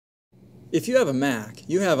If you have a Mac,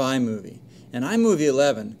 you have iMovie, and iMovie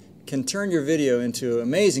 11 can turn your video into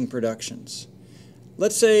amazing productions.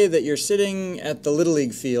 Let's say that you're sitting at the Little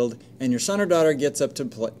League field and your son or daughter gets up to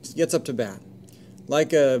bat.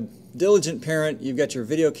 Like a diligent parent, you've got your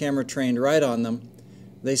video camera trained right on them.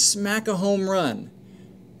 They smack a home run,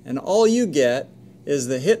 and all you get is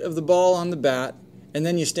the hit of the ball on the bat, and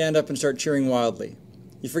then you stand up and start cheering wildly.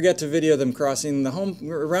 You forget to video them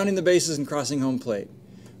rounding the bases and crossing home plate.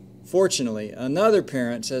 Fortunately, another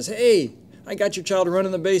parent says, "Hey, I got your child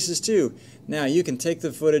running the bases too." Now you can take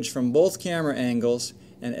the footage from both camera angles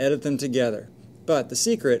and edit them together. But the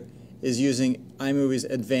secret is using iMovie's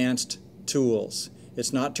advanced tools.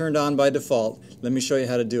 It's not turned on by default. Let me show you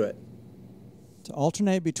how to do it. To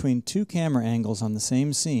alternate between two camera angles on the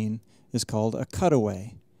same scene is called a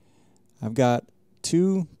cutaway. I've got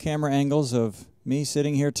two camera angles of me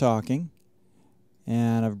sitting here talking,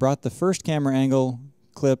 and I've brought the first camera angle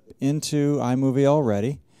clip into iMovie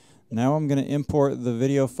already. Now I'm going to import the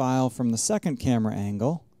video file from the second camera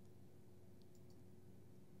angle.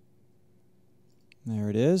 There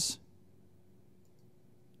it is.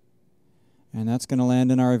 And that's going to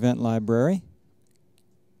land in our event library.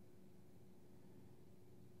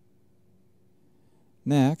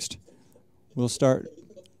 Next, we'll start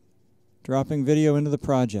dropping video into the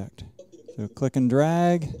project. So click and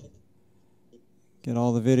drag, get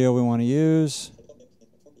all the video we want to use,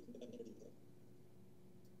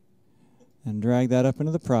 and drag that up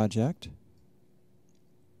into the project.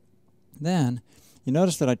 Then, you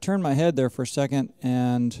notice that I turned my head there for a second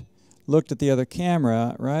and looked at the other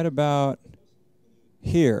camera right about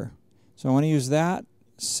here. So I want to use that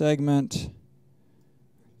segment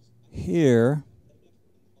here,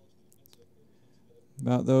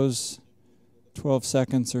 about those 12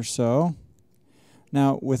 seconds or so.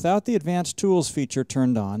 Now, without the Advanced Tools feature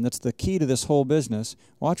turned on, that's the key to this whole business,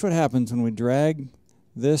 watch what happens when we drag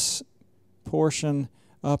this portion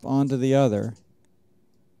up onto the other.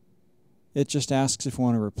 It just asks if we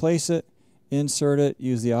want to replace it, insert it,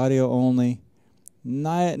 use the audio only.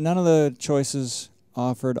 None of the choices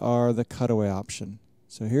offered are the cutaway option.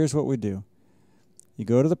 So here's what we do. You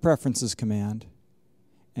go to the Preferences command,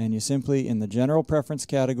 and you simply, in the General Preference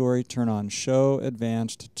category, turn on Show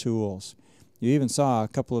Advanced Tools. You even saw a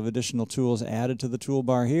couple of additional tools added to the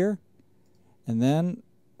toolbar here. And then,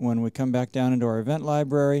 when we come back down into our event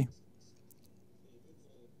library,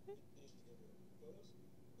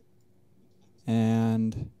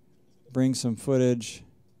 and bring some footage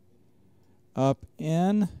up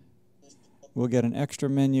in, we'll get an extra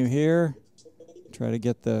menu here. Try to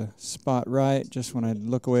get the spot right just when I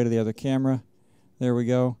look away to the other camera. There we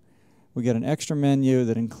go. We get an extra menu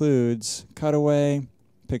that includes cutaway,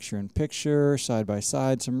 picture-in-picture,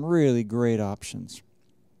 side-by-side, some really great options.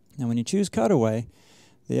 Now when you choose cutaway,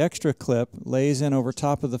 the extra clip lays in over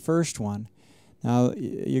top of the first one. Now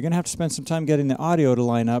you're going to have to spend some time getting the audio to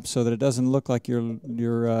line up so that it doesn't look like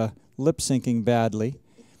you're lip-syncing badly.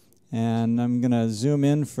 And I'm going to zoom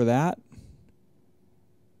in for that,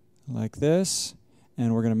 like this.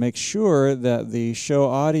 And we're going to make sure that the Show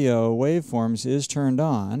Audio Waveforms is turned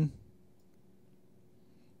on.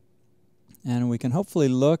 And we can hopefully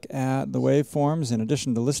look at the waveforms in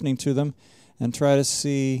addition to listening to them and try to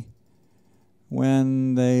see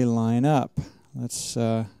when they line up. Let's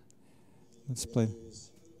play.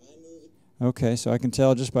 Okay, so I can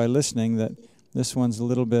tell just by listening that this one's a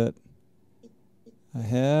little bit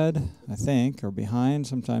ahead, I think, or behind.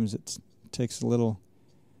 Sometimes it takes a little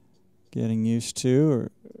getting used to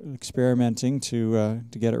or experimenting to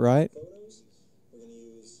get it right.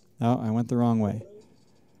 Oh, I went the wrong way.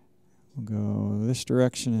 We'll go this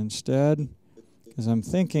direction instead, because I'm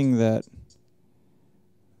thinking that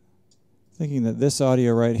this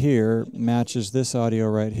audio right here matches this audio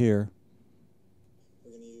right here.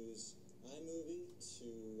 We're going to use iMovie to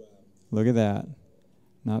look at that.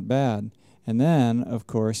 Not bad. And then, of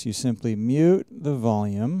course, you simply mute the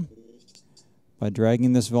volume by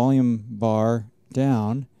dragging this volume bar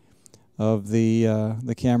down of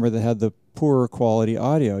the camera that had the poorer quality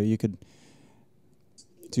audio. You could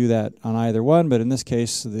do that on either one, but in this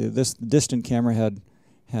case, this distant camera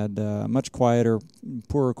had much quieter,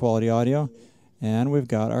 poorer quality audio, and we've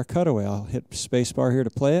got our cutaway. I'll hit spacebar here to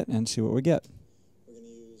play it and see what we get. We're going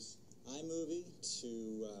to use iMovie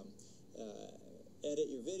to edit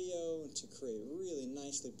your video, to create really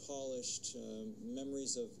nicely polished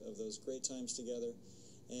memories of those great times together,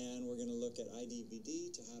 and we're going to look at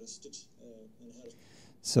iDVD to how to stitch and how to.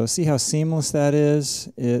 So see how seamless that is?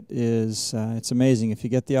 It's amazing. If you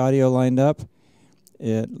get the audio lined up,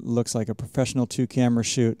 it looks like a professional two-camera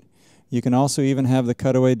shoot. You can also even have the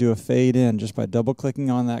cutaway do a fade in just by double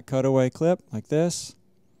clicking on that cutaway clip like this.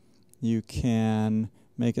 You can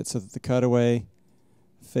make it so that the cutaway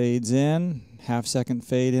fades in, half-second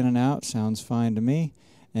fade in and out, sounds fine to me,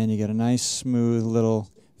 and you get a nice smooth little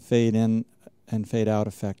fade in and fade out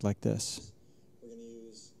effect like this. We're going to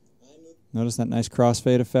use Notice that nice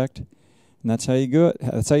crossfade effect, and that's how you do it.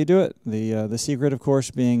 That's how you do it. The secret, of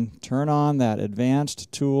course, being turn on that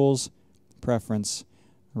advanced tools preference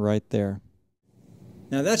right there.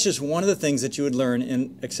 Now that's just one of the things that you would learn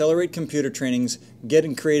in Accelerate Computer Training's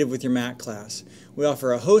Getting Creative with Your Mac class. We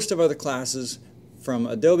offer a host of other classes from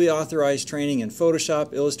Adobe Authorized Training in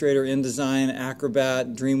Photoshop, Illustrator, InDesign,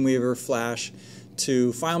 Acrobat, Dreamweaver, Flash,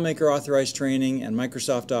 to FileMaker Authorized Training and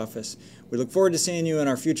Microsoft Office. We look forward to seeing you in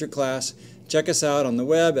our future class. Check us out on the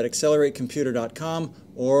web at acceleratecomputer.com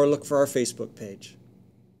or look for our Facebook page.